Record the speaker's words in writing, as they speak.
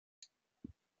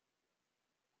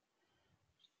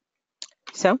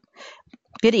So,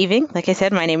 good evening. Like I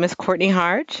said, my name is Courtney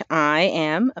Harge. I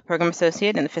am a program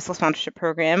associate in the Fiscal Sponsorship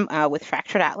Program with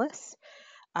Fractured Atlas.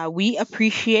 We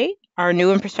appreciate our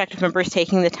new and prospective members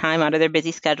taking the time out of their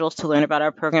busy schedules to learn about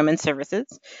our program and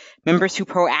services. Members who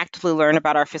proactively learn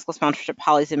about our fiscal sponsorship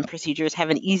policies and procedures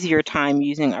have an easier time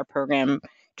using our program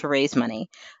to raise money.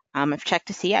 I've checked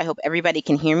to see. I hope everybody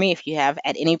can hear me. If you have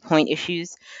at any point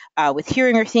issues with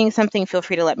hearing or seeing something, feel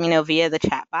free to let me know via the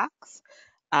chat box.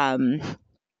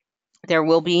 There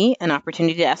will be an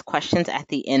opportunity to ask questions at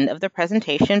the end of the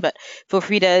presentation, but feel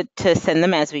free to send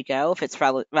them as we go. If it's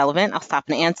relevant, I'll stop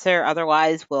and answer.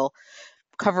 Otherwise, we'll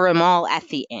cover them all at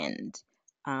the end.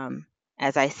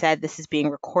 As I said, this is being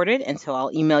recorded, and so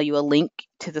I'll email you a link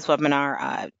to this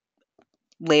webinar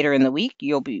later in the week.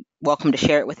 You'll be welcome to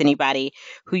share it with anybody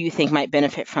who you think might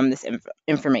benefit from this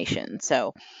information.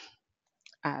 So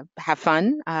have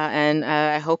fun, and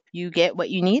I hope you get what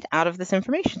you need out of this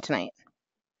information tonight.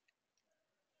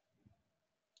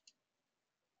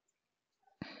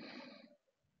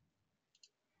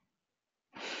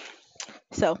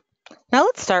 So now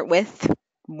let's start with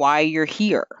why you're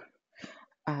here.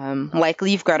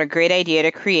 Likely you've got a great idea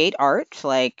to create art,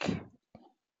 like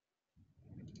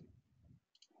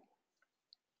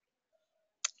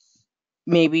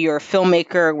maybe you're a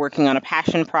filmmaker working on a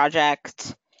passion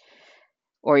project,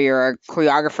 or you're a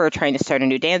choreographer trying to start a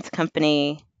new dance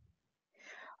company,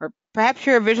 or perhaps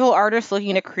you're a visual artist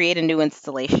looking to create a new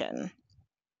installation.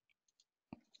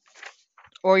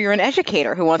 Or you're an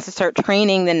educator who wants to start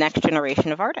training the next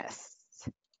generation of artists.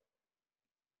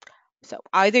 So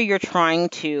either you're trying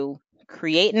to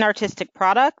create an artistic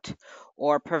product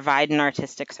or provide an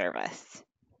artistic service,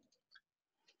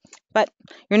 but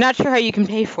you're not sure how you can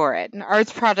pay for it.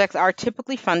 Arts projects are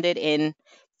typically funded in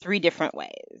 3 different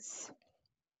ways.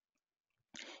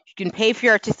 You can pay for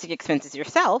your artistic expenses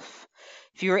yourself.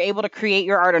 If you were able to create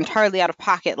your art entirely out of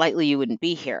pocket, likely you wouldn't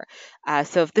be here.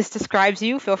 So if this describes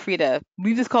you, feel free to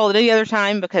leave this call at any other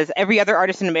time, because every other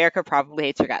artist in America probably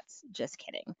hates your guts. Just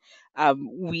kidding.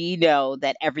 We know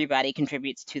that everybody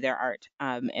contributes to their art,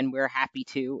 and we're happy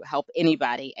to help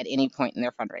anybody at any point in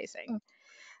their fundraising.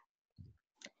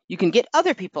 You can get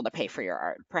other people to pay for your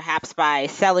art, perhaps by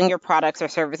selling your products or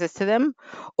services to them,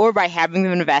 or by having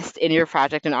them invest in your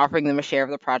project and offering them a share of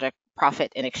the project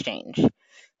profit in exchange.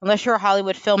 Unless you're a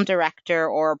Hollywood film director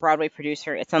or a Broadway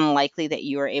producer, it's unlikely that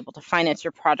you are able to finance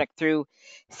your project through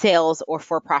sales or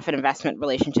for-profit investment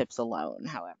relationships alone,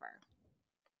 however.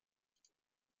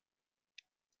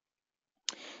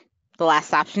 The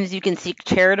last option is you can seek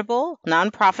charitable,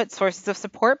 nonprofit sources of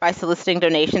support by soliciting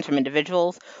donations from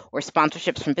individuals or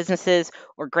sponsorships from businesses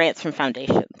or grants from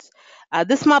foundations.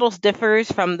 This model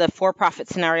differs from the for-profit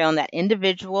scenario in that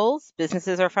individuals,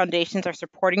 businesses, or foundations are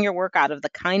supporting your work out of the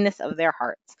kindness of their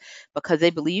hearts because they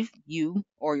believe you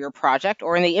or your project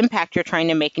or in the impact you're trying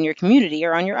to make in your community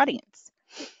or on your audience.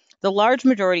 The large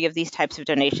majority of these types of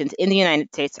donations in the United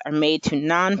States are made to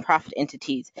nonprofit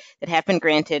entities that have been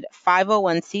granted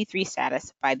 501c3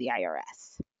 status by the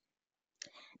IRS.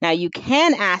 Now, you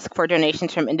can ask for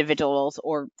donations from individuals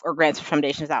or grants from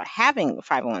foundations without having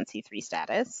 501c3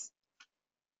 status.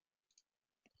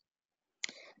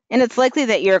 And it's likely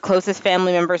that your closest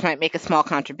family members might make a small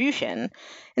contribution.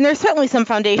 And there are certainly some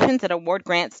foundations that award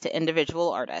grants to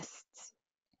individual artists.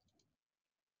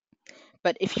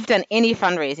 But if you've done any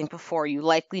fundraising before, you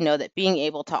likely know that being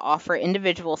able to offer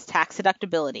individuals tax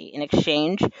deductibility in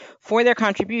exchange for their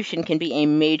contribution can be a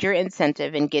major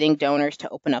incentive in getting donors to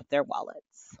open up their wallets.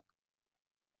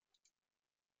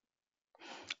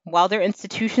 While there are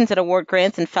institutions that award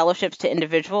grants and fellowships to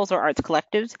individuals or arts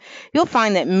collectives, you'll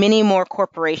find that many more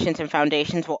corporations and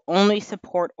foundations will only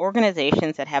support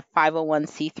organizations that have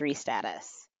 501c3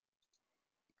 status.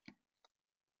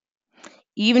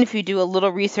 Even if you do a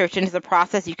little research into the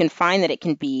process, you can find that it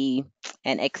can be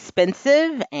an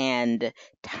expensive and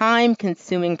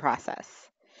time-consuming process.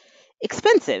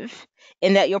 Expensive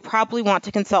in that you'll probably want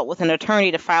to consult with an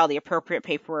attorney to file the appropriate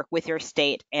paperwork with your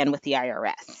state and with the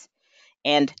IRS.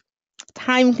 And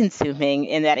time-consuming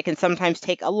in that it can sometimes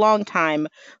take a long time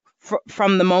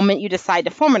from the moment you decide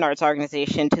to form an arts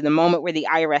organization to the moment where the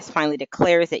IRS finally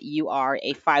declares that you are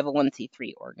a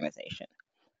 501c3 organization.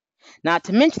 Not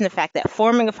to mention the fact that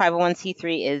forming a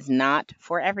 501c3 is not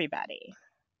for everybody.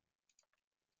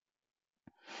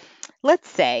 Let's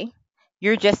say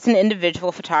you're just an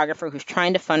individual photographer who's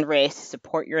trying to fundraise to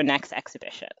support your next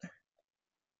exhibition.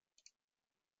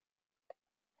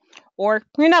 Or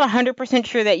you're not 100%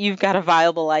 sure that you've got a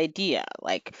viable idea,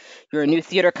 like you're a new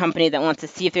theater company that wants to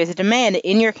see if there's a demand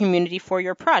in your community for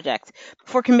your project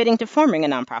before committing to forming a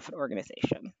nonprofit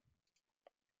organization.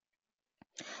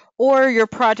 Or your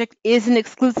project isn't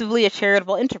exclusively a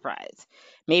charitable enterprise.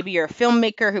 Maybe you're a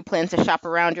filmmaker who plans to shop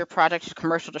around your project to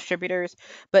commercial distributors,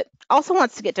 but also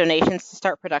wants to get donations to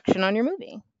start production on your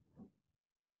movie.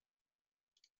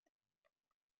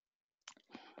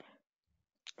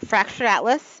 Fractured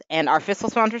Atlas and our Fiscal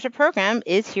Sponsorship Program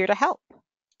is here to help.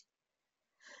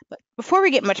 But before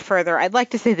we get much further, I'd like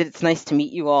to say that it's nice to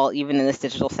meet you all, even in this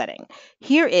digital setting.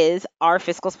 Here is our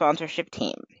Fiscal Sponsorship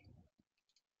team.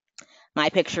 My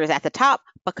picture is at the top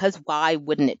because why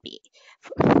wouldn't it be?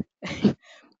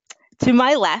 To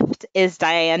my left is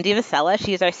Diane DiVasella.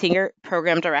 She is our Senior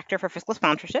Program Director for Fiscal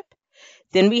Sponsorship.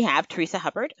 Then we have Teresa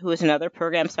Hubbard, who is another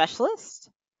Program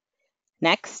Specialist.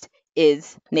 Next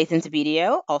is Nathan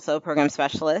Zabidio, also a Program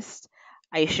Specialist.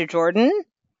 Aisha Jordan.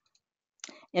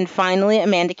 And finally,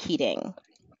 Amanda Keating.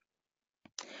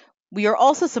 We are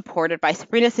also supported by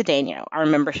Sabrina Cedeno, our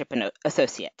Membership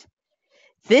Associate.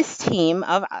 This team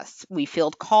of us, we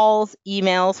field calls,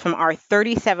 emails from our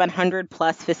 3,700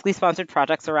 plus fiscally sponsored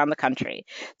projects around the country.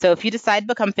 So if you decide to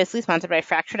become fiscally sponsored by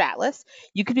Fractured Atlas,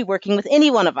 you could be working with any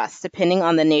one of us, depending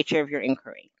on the nature of your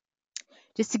inquiry.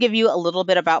 Just to give you a little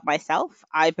bit about myself,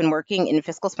 I've been working in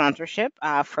fiscal sponsorship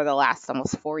for the last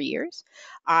almost 4 years.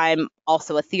 I'm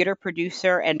also a theater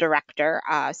producer and director,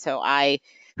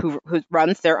 who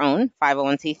runs their own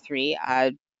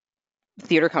 501c3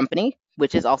 theater company,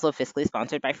 which is also fiscally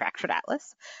sponsored by Fractured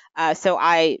Atlas. So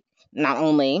I not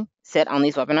only sit on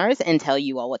these webinars and tell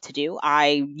you all what to do,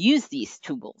 I use these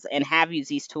tools and have used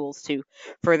these tools to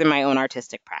further my own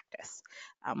artistic practice.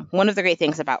 One of the great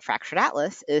things about Fractured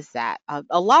Atlas is that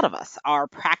a lot of us are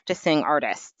practicing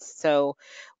artists. So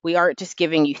we aren't just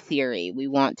giving you theory. We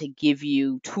want to give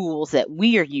you tools that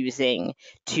we are using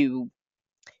to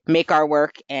make our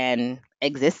work and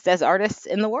exist as artists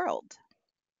in the world.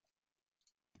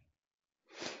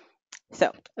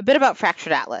 So, a bit about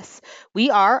Fractured Atlas. We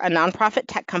are a nonprofit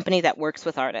tech company that works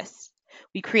with artists.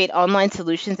 We create online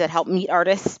solutions that help meet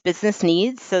artists' business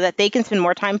needs so that they can spend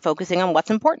more time focusing on what's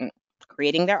important,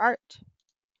 creating their art.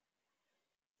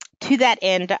 To that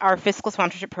end, our fiscal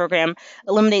sponsorship program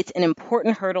eliminates an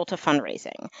important hurdle to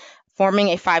fundraising, forming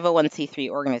a 501c3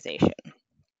 organization.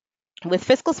 With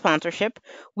fiscal sponsorship,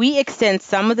 we extend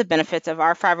some of the benefits of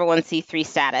our 501c3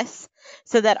 status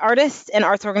so that artists and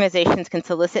arts organizations can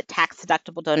solicit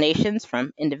tax-deductible donations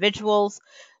from individuals,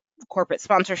 corporate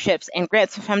sponsorships, and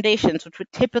grants from foundations, which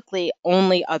would typically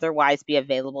only otherwise be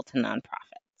available to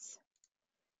nonprofits.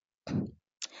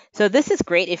 So this is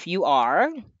great if you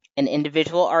are an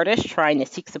individual artist trying to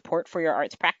seek support for your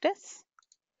arts practice,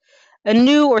 a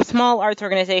new or small arts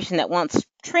organization that wants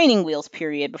training wheels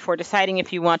period before deciding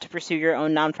if you want to pursue your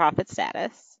own nonprofit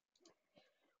status,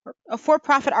 or a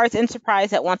for-profit arts enterprise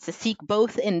that wants to seek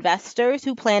both investors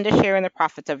who plan to share in the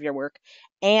profits of your work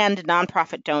and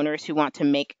nonprofit donors who want to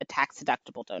make a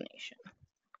tax-deductible donation.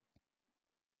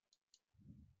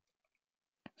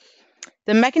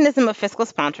 The mechanism of fiscal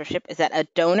sponsorship is that a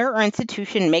donor or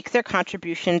institution makes their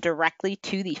contribution directly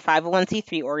to the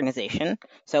 501c3 organization.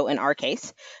 So in our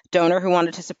case, donor who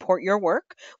wanted to support your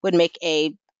work would make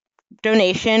a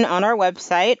donation on our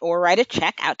website or write a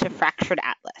check out to Fractured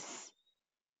Atlas.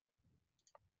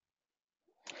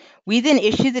 We then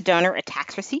issue the donor a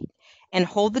tax receipt and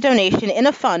hold the donation in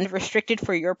a fund restricted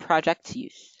for your project's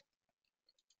use.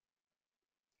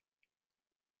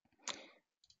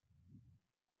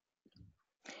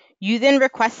 You then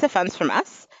request the funds from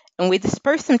us, and we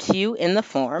disperse them to you in the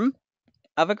form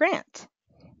of a grant.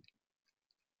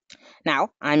 Now,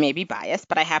 I may be biased,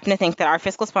 but I happen to think that our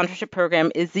fiscal sponsorship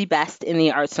program is the best in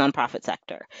the arts nonprofit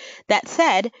sector. That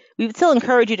said, we would still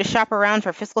encourage you to shop around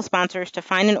for fiscal sponsors to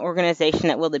find an organization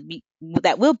that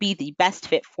will be the best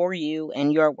fit for you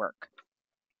and your work.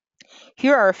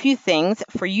 Here are a few things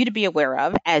for you to be aware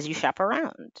of as you shop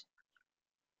around.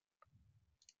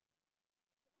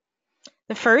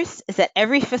 The first is that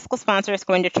every fiscal sponsor is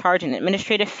going to charge an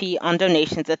administrative fee on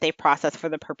donations that they process for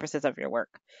the purposes of your work.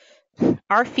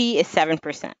 Our fee is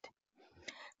 7%.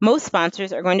 Most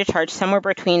sponsors are going to charge somewhere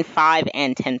between 5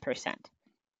 and 10%.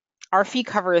 Our fee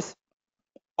covers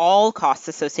all costs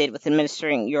associated with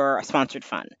administering your sponsored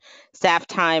fund: staff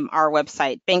time, our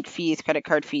website, bank fees, credit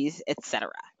card fees,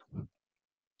 etc.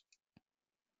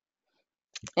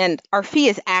 And our fee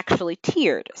is actually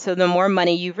tiered, so the more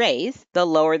money you raise, the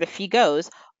lower the fee goes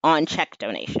on check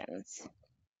donations.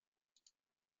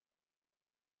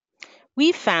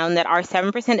 We've found that our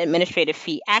 7% administrative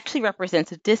fee actually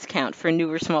represents a discount for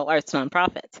newer small arts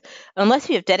nonprofits. Unless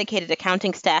you have dedicated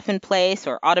accounting staff in place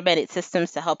or automated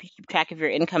systems to help you keep track of your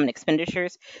income and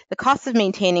expenditures, the cost of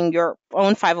maintaining your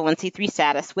own 501c3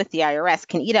 status with the IRS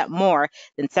can eat up more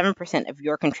than 7% of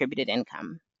your contributed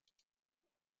income.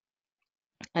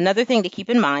 Another thing to keep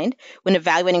in mind when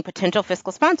evaluating potential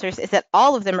fiscal sponsors is that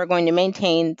all of them are going to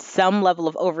maintain some level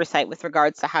of oversight with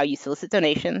regards to how you solicit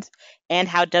donations and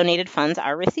how donated funds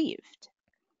are received.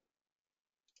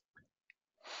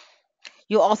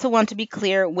 You'll also want to be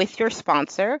clear with your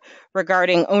sponsor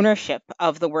regarding ownership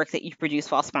of the work that you produce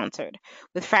while sponsored.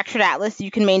 With Fractured Atlas, you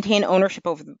can maintain ownership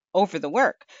over the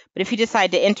work, but if you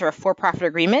decide to enter a for-profit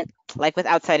agreement, like with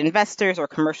outside investors or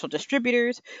commercial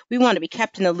distributors, we want to be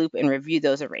kept in the loop and review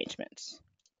those arrangements.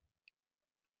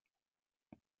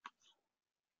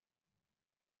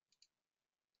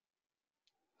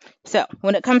 So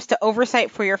when it comes to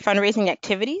oversight for your fundraising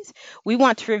activities, we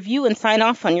want to review and sign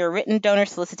off on your written donor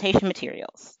solicitation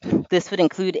materials. This would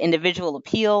include individual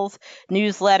appeals,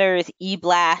 newsletters,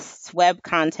 e-blasts, web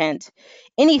content,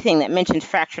 anything that mentions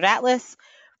Fractured Atlas,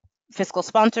 fiscal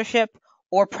sponsorship,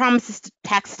 or promises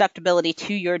tax deductibility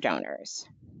to your donors.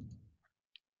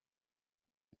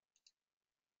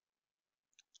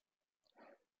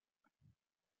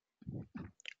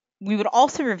 We would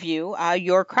also review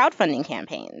your crowdfunding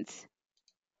campaigns.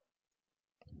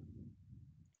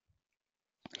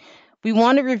 We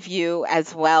want to review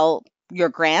as well your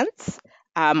grants.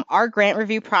 Our grant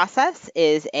review process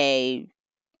is a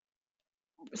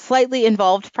slightly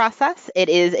involved process. It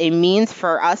is a means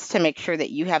for us to make sure that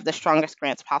you have the strongest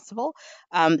grants possible,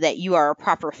 that you are a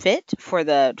proper fit for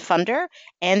the funder,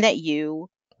 and that you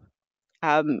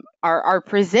are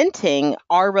presenting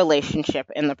our relationship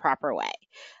in the proper way.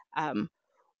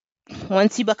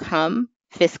 Once you become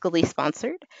fiscally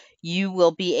sponsored, you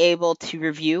will be able to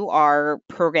review our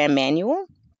program manual,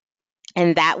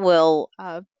 and that will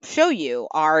show you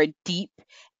our deep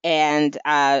and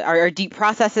our deep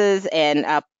processes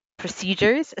and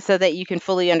procedures so that you can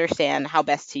fully understand how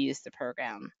best to use the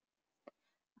program.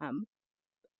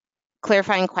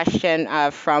 Clarifying question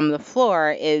from the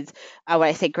floor is, when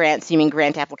I say grants, you mean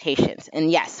grant applications? And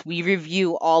yes, we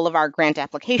review all of our grant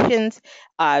applications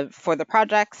for the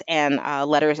projects and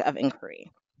letters of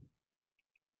inquiry.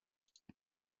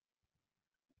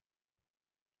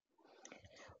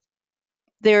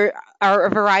 There are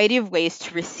a variety of ways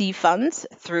to receive funds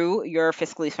through your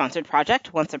fiscally sponsored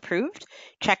project once approved: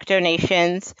 check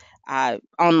donations,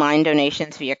 online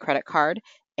donations via credit card,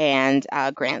 and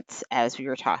grants, as we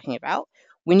were talking about.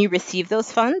 When you receive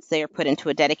those funds, they are put into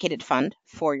a dedicated fund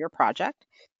for your project.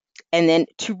 And then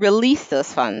to release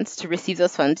those funds, to receive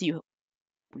those funds,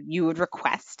 you would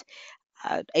request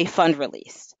a fund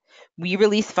release. We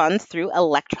release funds through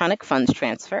electronic funds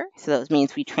transfer. So that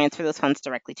means we transfer those funds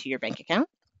directly to your bank account.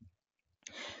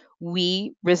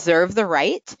 We reserve the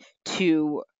right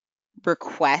to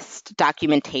request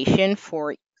documentation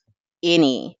for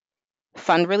any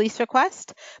fund release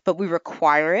request, but we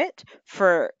require it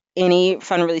for any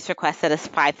fund release request that is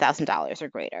 $5,000 or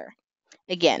greater.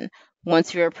 Again,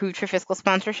 once you're approved for fiscal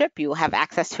sponsorship, you will have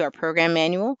access to our program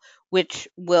manual, which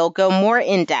will go more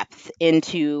in depth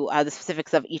into the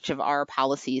specifics of each of our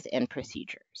policies and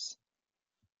procedures.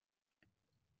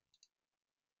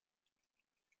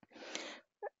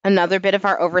 Another bit of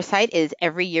our oversight is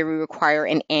every year we require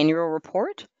an annual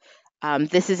report.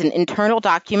 This is an internal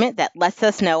document that lets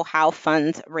us know how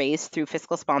funds raised through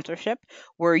fiscal sponsorship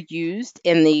were used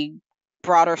in the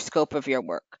broader scope of your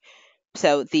work.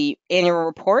 So the annual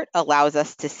report allows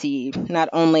us to see not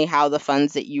only how the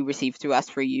funds that you received through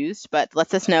us were used, but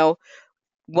lets us know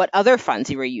what other funds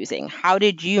you were using. How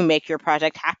did you make your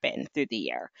project happen through the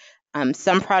year?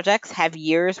 Some projects have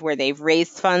years where they've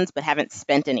raised funds but haven't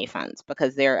spent any funds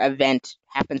because their event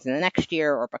happens in the next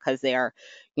year, or because they are,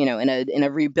 in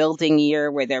a rebuilding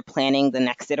year where they're planning the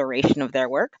next iteration of their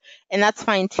work. And that's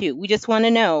fine too. We just want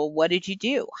to know, what did you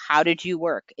do? How did you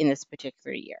work in this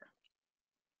particular year?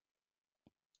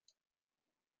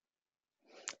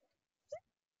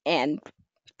 And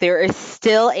there is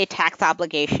still a tax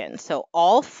obligation. So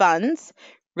all funds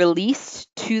released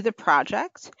to the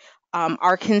project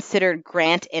are considered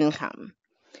grant income.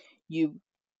 You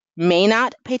may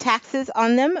not pay taxes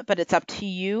on them, but it's up to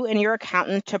you and your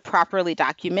accountant to properly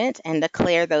document and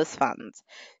declare those funds.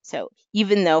 So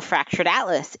even though Fractured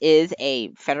Atlas is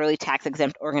a federally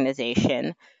tax-exempt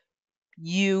organization,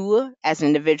 you as an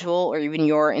individual or even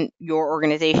your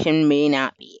organization may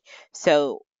not be.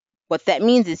 So what that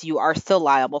means is you are still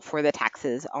liable for the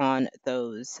taxes on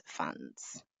those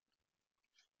funds.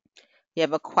 You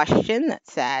have a question that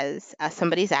says,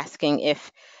 somebody's asking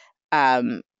if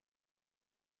they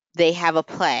have a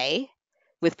play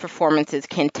with performances,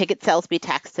 can ticket sales be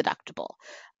tax deductible?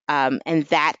 And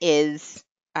that is,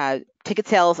 ticket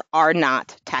sales are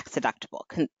not tax deductible.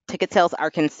 Ticket sales are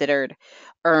considered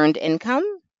earned income.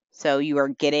 So you are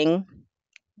getting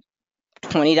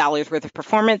 $20 worth of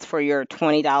performance for your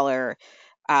 $20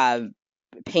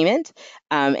 payment.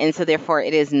 And so therefore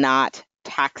it is not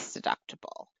tax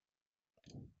deductible.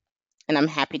 And I'm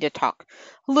happy to talk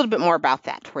a little bit more about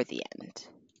that toward the end.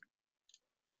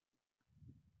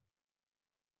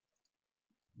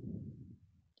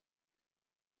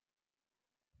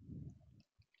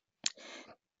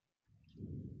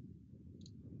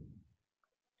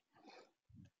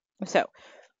 So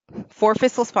for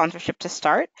fiscal sponsorship to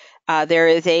start, there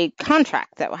is a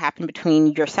contract that will happen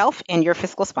between yourself and your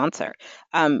fiscal sponsor.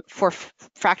 For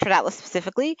Fractured Atlas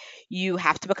specifically, you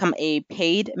have to become a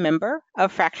paid member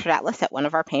of Fractured Atlas at one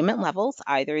of our payment levels,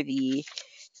 either the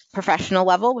professional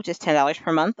level, which is $10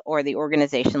 per month, or the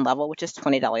organization level, which is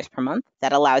 $20 per month.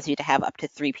 That allows you to have up to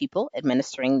 3 people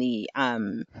administering the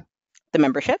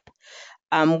membership.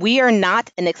 We are not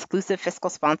an exclusive fiscal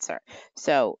sponsor.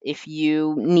 So if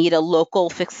you need a local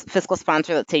fiscal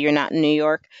sponsor, let's say you're not in New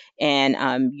York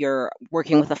and you're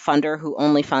working with a funder who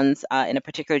only funds in a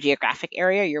particular geographic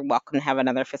area, you're welcome to have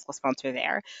another fiscal sponsor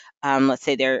there. Let's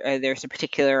say there's a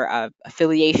particular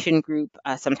affiliation group.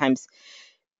 Sometimes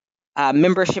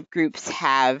membership groups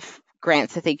have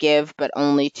grants that they give, but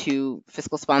only to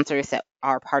fiscal sponsors that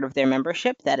are part of their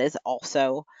membership. That is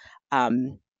also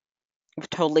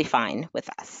totally fine with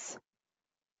us.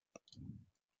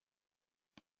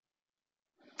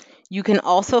 You can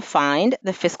also find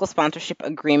the fiscal sponsorship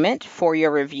agreement for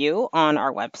your review on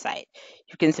our website.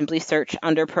 You can simply search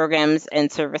under programs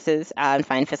and services and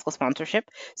find fiscal sponsorship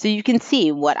so you can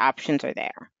see what options are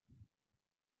there.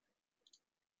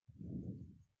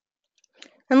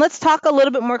 And let's talk a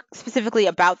little bit more specifically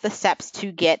about the steps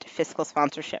to get fiscal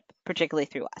sponsorship, particularly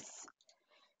through us.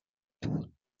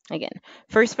 Again,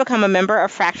 first become a member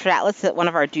of Fractured Atlas at one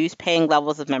of our dues-paying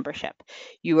levels of membership.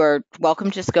 You are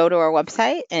welcome to just go to our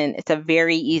website, and it's a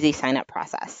very easy sign-up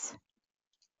process.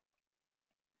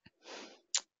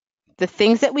 The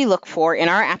things that we look for in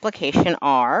our application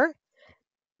are,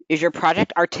 is your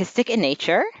project artistic in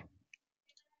nature?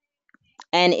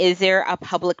 And is there a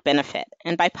public benefit?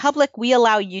 And by public, we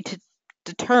allow you to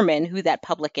determine who that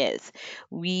public is.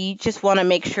 We just want to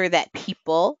make sure that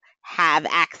people have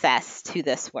access to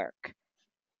this work.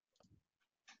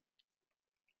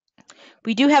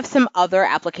 We do have some other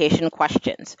application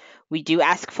questions. We do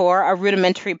ask for a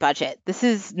rudimentary budget. This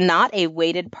is not a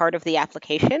weighted part of the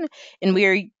application, and we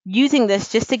are using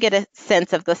this just to get a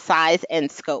sense of the size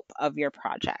and scope of your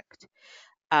project.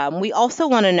 We also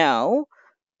want to know,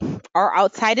 are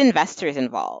outside investors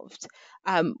involved?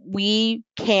 We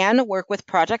can work with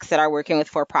projects that are working with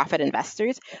for-profit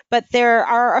investors, but there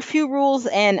are a few rules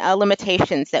and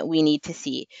limitations that we need to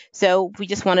see. So we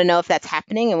just want to know if that's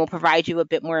happening, and we'll provide you a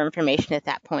bit more information at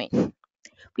that point.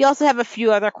 We also have a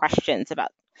few other questions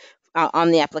about on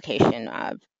the application.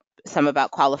 Some about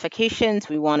qualifications.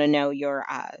 We want to know your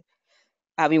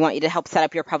we want you to help set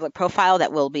up your public profile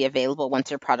that will be available once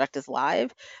your product is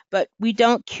live. But we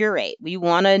don't curate. We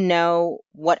want to know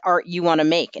what art you want to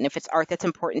make. And if it's art that's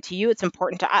important to you, it's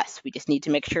important to us. We just need to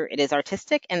make sure it is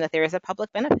artistic and that there is a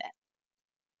public benefit.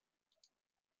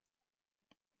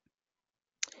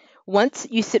 Once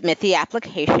you submit the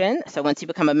application, so once you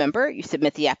become a member, you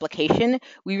submit the application.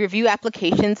 We review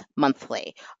applications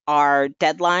monthly. Our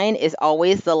deadline is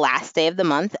always the last day of the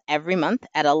month, every month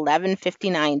at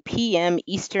 11:59 p.m.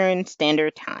 Eastern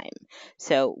Standard Time.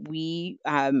 So we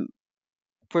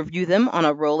review them on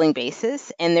a rolling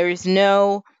basis, and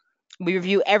we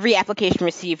review every application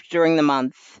received during the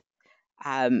month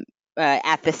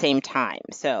at the same time.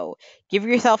 So give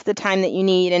yourself the time that you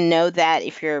need, and know that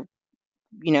if you're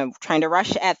trying to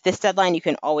rush at this deadline, you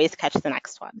can always catch the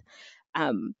next one.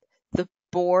 The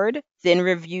board then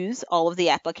reviews all of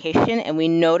the application, and we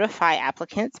notify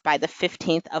applicants by the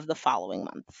 15th of the following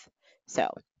month. So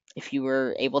if you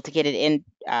were able to get it in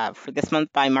for this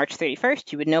month by March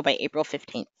 31st, you would know by April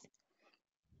 15th.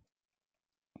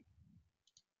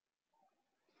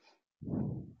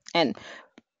 And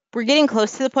we're getting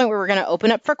close to the point where we're going to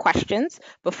open up for questions.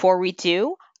 Before we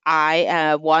do,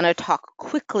 I want to talk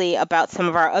quickly about some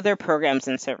of our other programs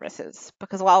and services,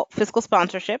 because while fiscal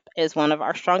sponsorship is one of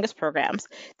our strongest programs,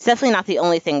 it's definitely not the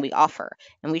only thing we offer,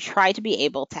 and we try to be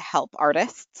able to help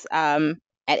artists at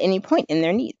any point in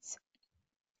their needs.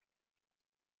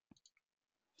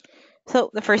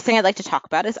 So the first thing I'd like to talk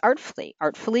about is Artfully.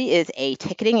 Artfully is a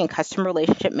ticketing and customer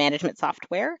relationship management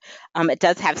software. It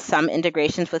does have some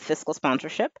integrations with fiscal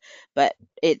sponsorship, but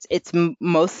it's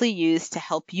mostly used to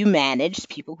help you manage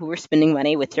people who are spending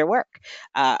money with your work.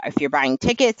 If you're buying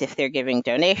tickets, if they're giving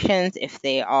donations, if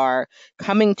they are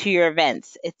coming to your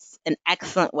events, it's an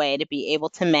excellent way to be able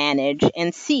to manage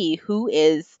and see who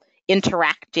is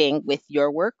interacting with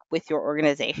your work, with your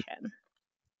organization.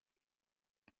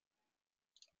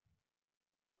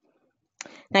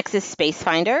 Next is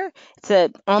SpaceFinder. It's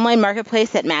an online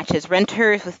marketplace that matches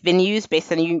renters with venues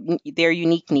based on their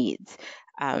unique needs.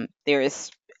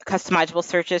 There's customizable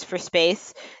searches for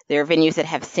space. There are venues that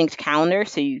have synced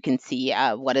calendars so you can see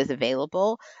what is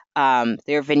available. There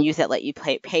are venues that let you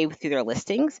pay through their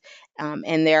listings,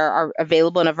 and they are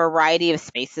available in a variety of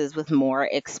spaces with more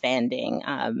expanding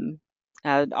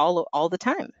all the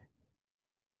time.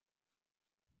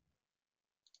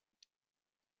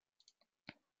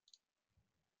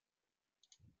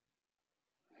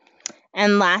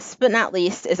 And last but not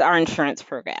least is our insurance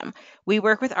program. We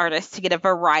work with artists to get a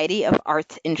variety of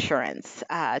arts insurance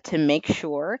to make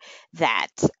sure that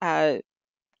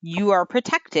you are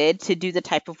protected to do the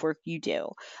type of work you do.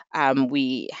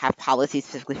 We have policies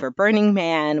specifically for Burning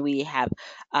Man. We have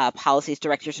policies,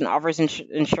 directors, and offers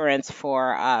insurance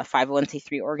for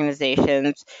 501c3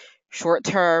 organizations,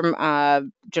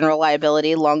 short-term general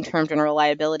liability, long-term general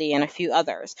liability, and a few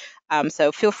others.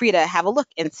 So feel free to have a look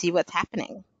and see what's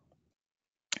happening.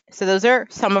 So those are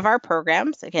some of our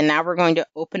programs. Again, now we're going to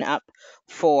open up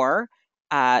for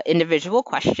individual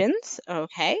questions,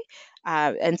 okay?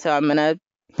 And so I'm going to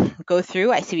go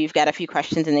through. I see we've got a few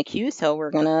questions in the queue, so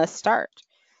we're going to start.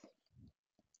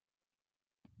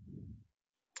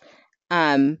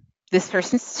 This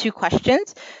person's 2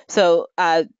 questions. So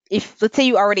if, let's say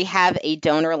you already have a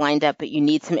donor lined up, but you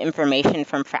need some information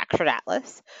from Fractured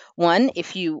Atlas. One,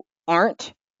 if you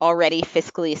aren't already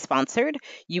fiscally sponsored,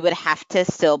 you would have to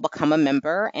still become a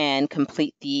member and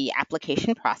complete the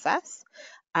application process.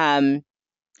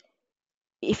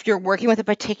 If you're working with a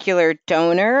particular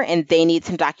donor and they need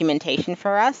some documentation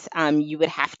for us, you would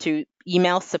have to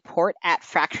email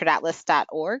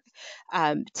support@fracturedatlas.org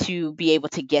to be able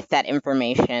to get that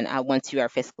information once you are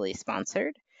fiscally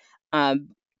sponsored.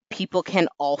 People can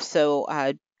also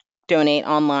donate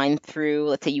online through,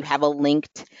 let's say you have a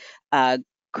linked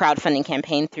crowdfunding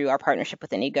campaign through our partnership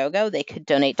with Indiegogo. They could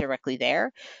donate directly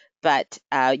there, but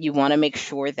you want to make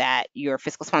sure that your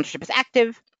fiscal sponsorship is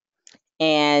active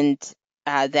and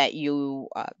that you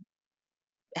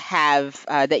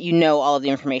that you know all of the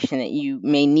information that you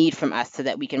may need from us so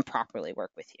that we can properly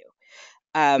work with you.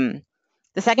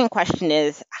 The second question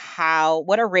is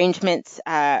what arrangements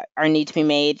need to be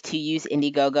made to use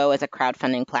Indiegogo as a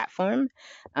crowdfunding platform?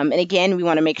 And again, we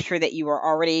want to make sure that you are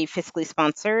already fiscally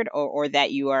sponsored or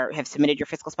that you have submitted your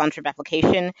fiscal sponsorship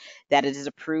application, that it is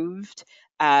approved.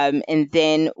 And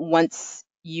then once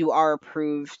you are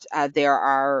approved, there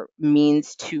are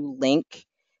means to link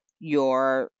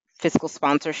your fiscal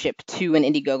sponsorship to an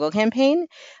Indiegogo campaign.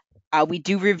 We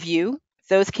do review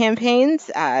those campaigns.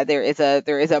 There is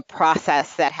a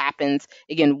process that happens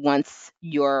again once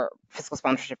your fiscal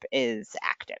sponsorship is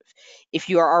active. If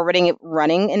you are already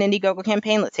running an Indiegogo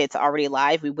campaign, let's say it's already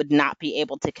live, we would not be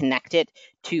able to connect it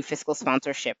to fiscal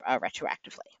sponsorship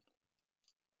retroactively.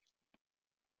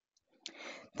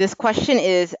 This question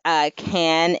is,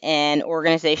 can an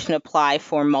organization apply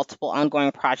for multiple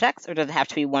ongoing projects, or does it have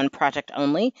to be one project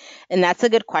only? And that's a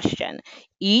good question.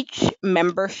 Each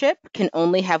membership can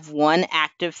only have one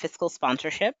active fiscal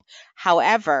sponsorship.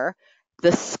 However,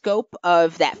 the scope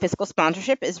of that fiscal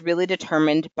sponsorship is really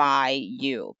determined by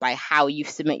you, by how you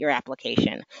submit your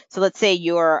application. So let's say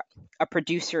you're a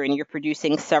producer and you're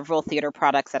producing several theater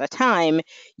products at a time,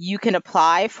 you can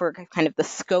apply for kind of the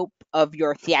scope of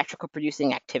your theatrical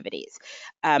producing activities.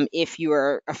 If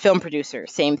you're a film producer,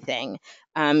 same thing.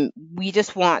 We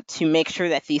just want to make sure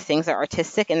that these things are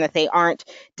artistic and that they aren't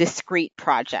discrete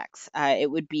projects. It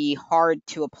would be hard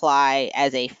to apply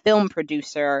as a film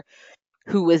producer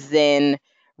who was then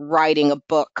writing a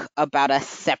book about a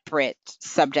separate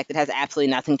subject that has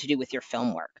absolutely nothing to do with your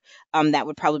film work. That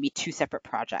would probably be 2 separate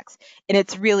projects. And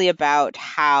it's really about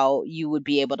how you would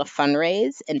be able to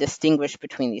fundraise and distinguish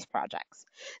between these projects.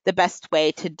 The best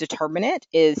way to determine it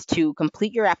is to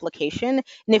complete your application.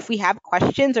 And if we have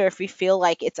questions or if we feel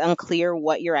like it's unclear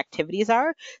what your activities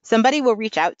are, somebody will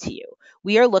reach out to you.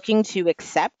 We are looking to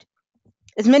accept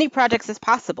as many projects as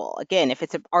possible. Again, if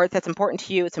it's art that's important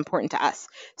to you, it's important to us.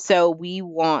 So we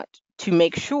want to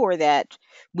make sure that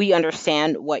we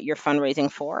understand what you're fundraising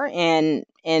for. And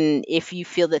if you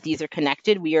feel that these are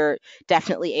connected, we are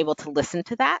definitely able to listen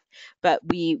to that. But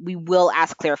we will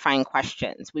ask clarifying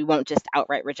questions. We won't just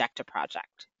outright reject a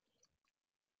project.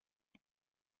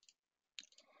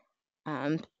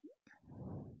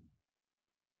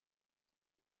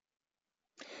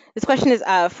 This question is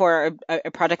for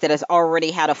a project that has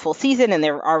already had a full season and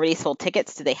they've already sold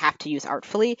tickets. Do they have to use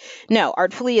Artfully? No,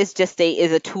 Artfully is just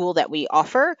a tool that we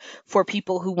offer for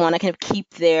people who want to kind of keep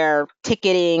their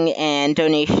ticketing and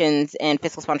donations and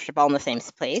fiscal sponsorship all in the same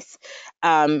place.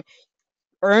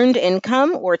 Earned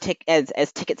income, or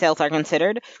as ticket sales are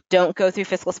considered, don't go through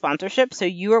fiscal sponsorship, so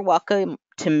you are welcome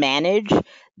to manage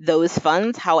those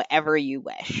funds however you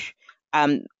wish.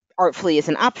 Artfully is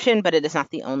an option, but it is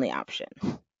not the only option.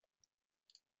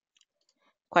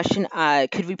 Question,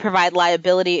 could we provide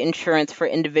liability insurance for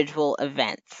individual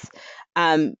events?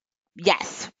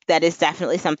 Yes, that is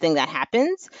definitely something that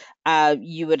happens.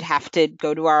 You would have to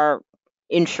go to our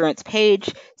insurance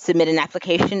page, submit an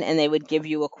application, and they would give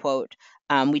you a quote.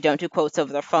 We don't do quotes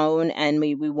over the phone, and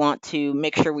we want to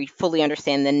make sure we fully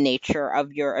understand the nature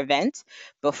of your event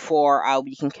before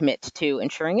we can commit to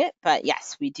insuring it. But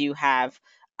yes, we do have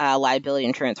liability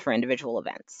insurance for individual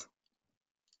events.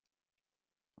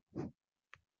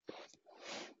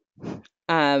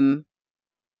 We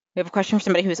have a question for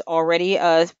somebody who's already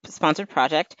a sponsored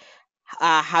project.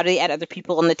 How do they add other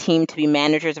people on the team to be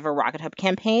managers of a Rocket Hub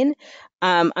campaign?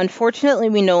 Unfortunately,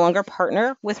 we no longer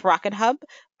partner with Rocket Hub.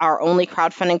 Our only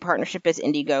crowdfunding partnership is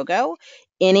Indiegogo.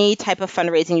 Any type of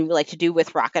fundraising you would like to do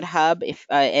with Rocket Hub,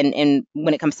 and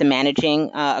when it comes to managing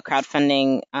a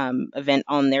crowdfunding event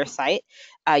on their site,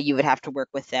 you would have to work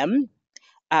with them.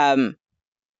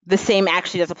 The same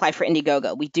actually does apply for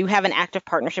Indiegogo. We do have an active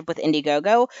partnership with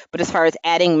Indiegogo, but as far as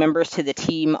adding members to the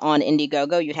team on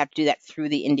Indiegogo, you'd have to do that through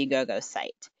the Indiegogo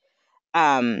site.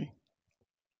 The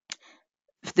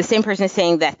same person is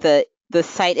saying that the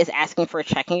site is asking for a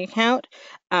checking account.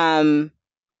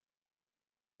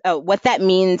 What that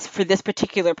means for this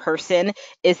particular person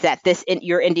is that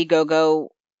your Indiegogo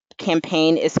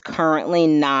campaign is currently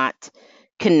not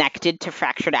connected to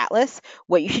Fractured Atlas.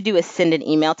 What you should do is send an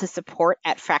email to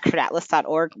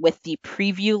support@fracturedatlas.org with the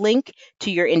preview link to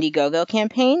your Indiegogo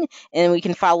campaign, and we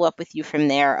can follow up with you from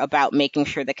there about making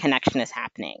sure the connection is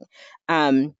happening.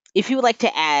 If you would like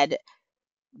to add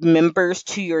members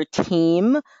to your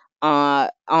team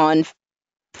on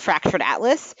Fractured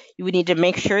Atlas, you would need to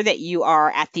make sure that you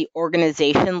are at the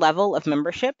organization level of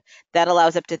membership. That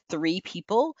allows up to 3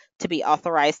 people to be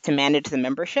authorized to manage the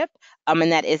membership,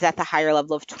 and that is at the higher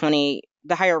level of the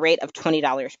higher rate of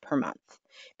 $20 per month.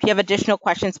 If you have additional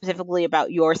questions specifically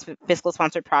about your fiscal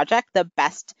sponsored project, the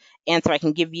best answer I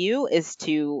can give you is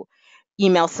to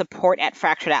email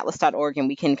support@fracturedatlas.org, and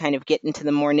we can kind of get into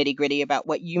the more nitty gritty about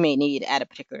what you may need at a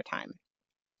particular time.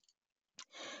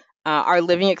 Are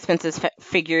living expenses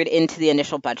figured into the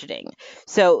initial budgeting?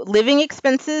 So living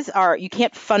expenses you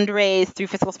can't fundraise through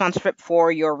fiscal sponsorship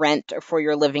for your rent or for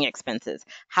your living expenses.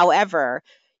 However,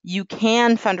 you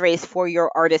can fundraise for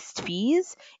your artist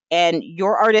fees, and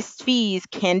your artist fees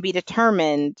can be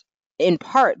determined in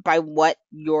part by what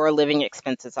your living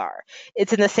expenses are.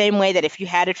 It's in the same way that if you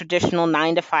had a traditional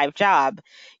 9-to-5 job,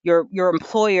 your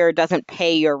employer doesn't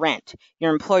pay your rent.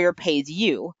 Your employer pays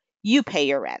you. You pay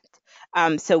your rent.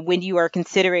 So when you are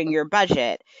considering your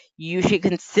budget, you should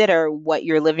consider what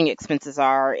your living expenses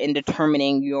are in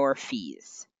determining your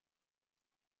fees.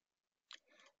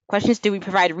 Questions, do we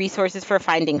provide resources for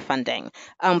finding funding?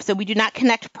 So we do not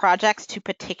connect projects to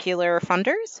particular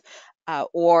funders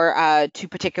or to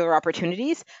particular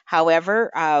opportunities.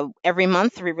 However, every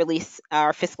month we release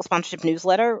our fiscal sponsorship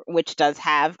newsletter, which does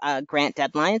have grant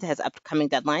deadlines, it has upcoming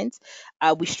deadlines.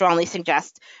 We strongly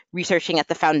suggest researching at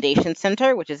the Foundation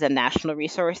Center, which is a national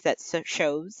resource that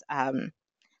shows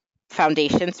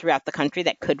foundations throughout the country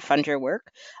that could fund your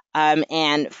work.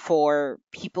 And for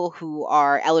people who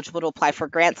are eligible to apply for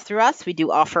grants through us, we do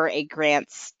offer a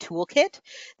grants toolkit.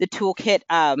 The toolkit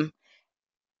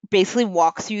basically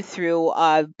walks you through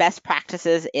best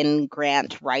practices in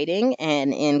grant writing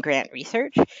and in grant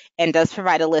research, and does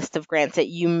provide a list of grants that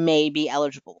you may be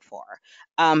eligible for.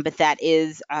 But that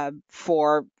is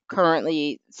for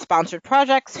currently sponsored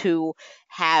projects who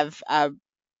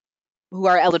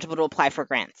are eligible to apply for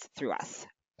grants through us.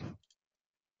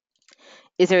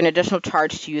 Is there an additional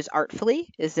charge to use Artfully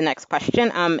is the next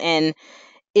question. And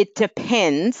it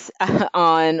depends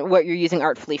on what you're using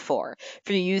Artfully for. If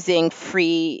you're using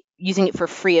it for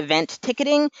free event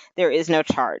ticketing, there is no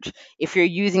charge. If you're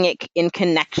using it in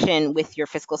connection with your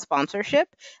fiscal sponsorship,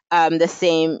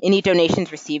 any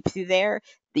donations received through there,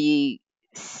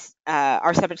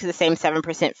 are subject to the same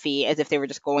 7% fee as if they were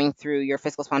just going through your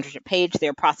fiscal sponsorship page.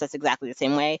 They're processed exactly the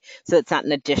same way, so it's not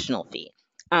an additional fee.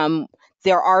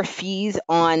 There are fees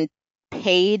on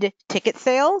paid ticket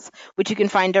sales, which you can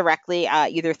find directly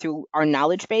either through our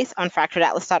knowledge base on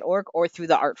fracturedatlas.org or through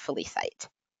the Artfully site.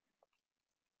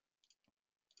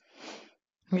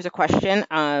 Here's a question.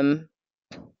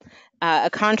 A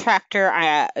contractor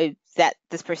that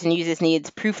this person uses needs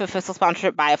proof of fiscal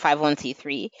sponsorship by a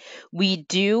 501c3. We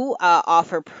do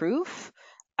offer proof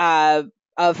of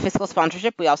fiscal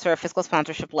sponsorship. We also have a fiscal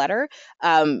sponsorship letter,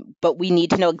 but we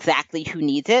need to know exactly who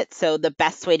needs it. So the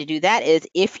best way to do that is,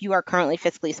 if you are currently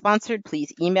fiscally sponsored,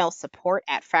 please email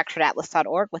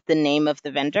support@fracturedatlas.org with the name of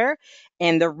the vendor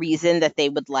and the reason that they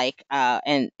would like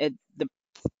the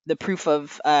proof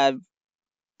of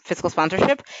fiscal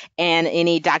sponsorship and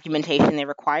any documentation they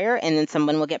require, and then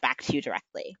someone will get back to you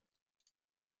directly.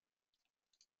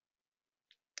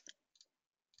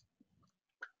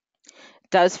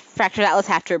 Does Fractured Atlas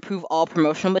have to approve all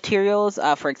promotional materials,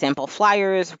 for example,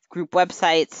 flyers, group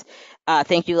websites,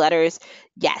 thank you letters?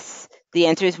 Yes. The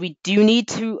answer is we do need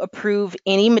to approve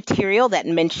any material that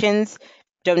mentions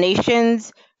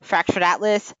donations, Fractured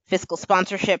Atlas, fiscal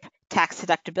sponsorship, tax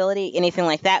deductibility, anything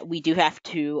like that. We do have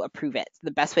to approve it. The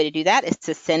best way to do that is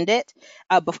to send it,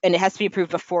 and it has to be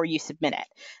approved before you submit it.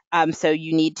 So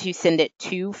you need to send it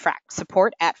to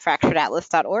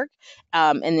support@fracturedatlas.org,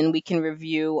 and then we can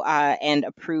review and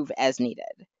approve as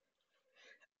needed.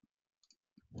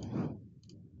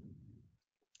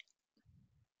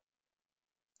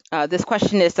 This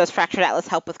question is, does Fractured Atlas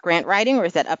help with grant writing, or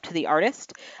is that up to the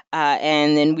artist?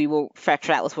 And then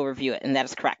Fractured Atlas will review it, and that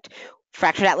is correct.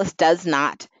 Fractured Atlas does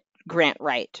not grant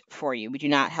write for you. We do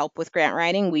not help with grant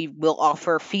writing. We will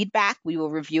offer feedback. We will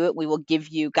review it. We will give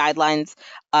you guidelines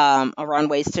around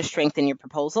ways to strengthen your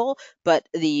proposal, but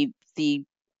the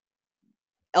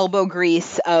elbow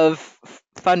grease of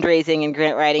fundraising and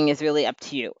grant writing is really up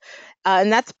to you.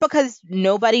 And that's because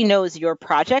nobody knows your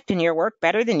project and your work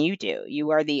better than you do.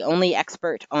 You are the only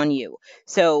expert on you.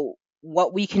 So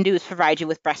what we can do is provide you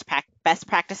with best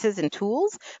practices and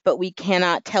tools, but we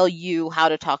cannot tell you how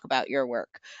to talk about your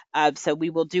work. So we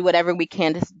will do whatever we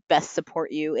can to best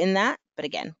support you in that. But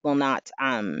again, we'll not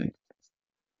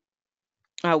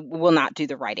do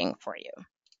the writing for you.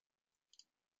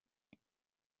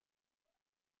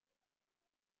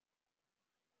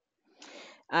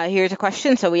 Here's a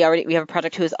question. So we have a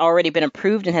project who has already been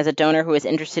approved and has a donor who is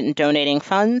interested in donating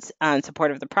funds in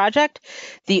support of the project.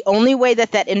 The only way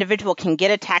that individual can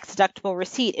get a tax deductible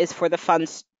receipt is for the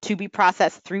funds to be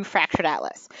processed through Fractured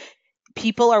Atlas.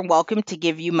 People are welcome to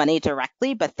give you money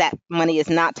directly, but that money is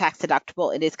not tax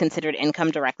deductible. It is considered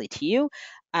income directly to you,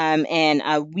 and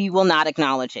we will not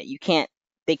acknowledge it.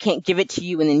 They can't give it to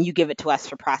you and then you give it to us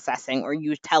for processing, or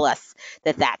you tell us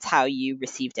that that's how you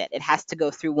received it. It has to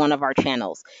go through one of our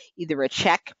channels, either a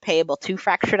check payable to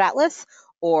Fractured Atlas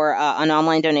or an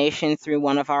online donation through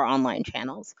one of our online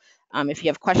channels. If you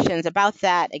have questions about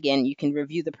that, again, you can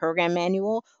review the program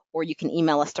manual, or you can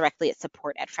email us directly at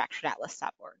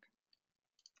support@fracturedatlas.org.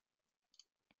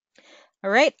 All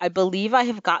right, I believe I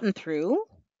have gotten through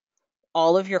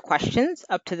all of your questions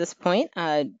up to this point.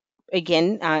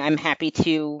 Again, I'm happy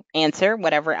to answer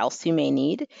whatever else you may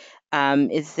need.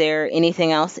 Is there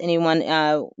anything else anyone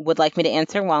would like me to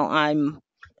answer while I'm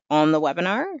on the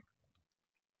webinar?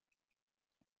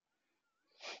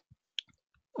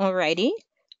 Alrighty.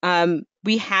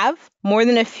 We have more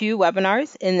than a few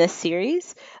webinars in this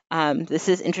series. This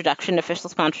is Introduction to Fiscal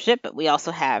Sponsorship, but we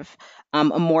also have a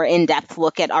more in-depth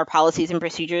look at our policies and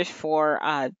procedures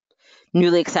for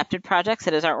newly accepted projects.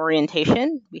 That is our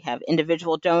orientation. We have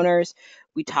individual donors.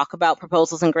 We talk about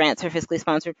proposals and grants for fiscally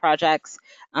sponsored projects,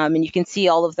 and you can see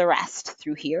all of the rest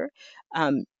through here.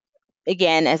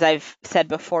 Again, as I've said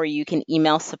before, you can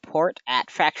email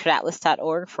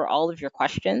support@fracturedatlas.org for all of your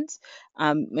questions,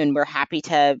 and we're happy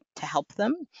to help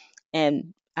them.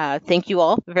 And thank you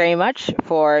all very much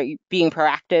for being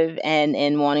proactive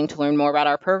and wanting to learn more about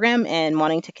our program and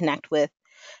wanting to connect with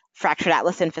Fractured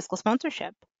Atlas and fiscal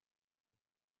sponsorship.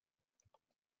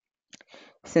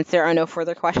 Since there are no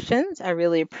further questions, I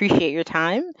really appreciate your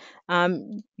time.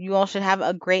 You all should have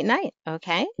a great night,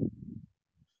 okay?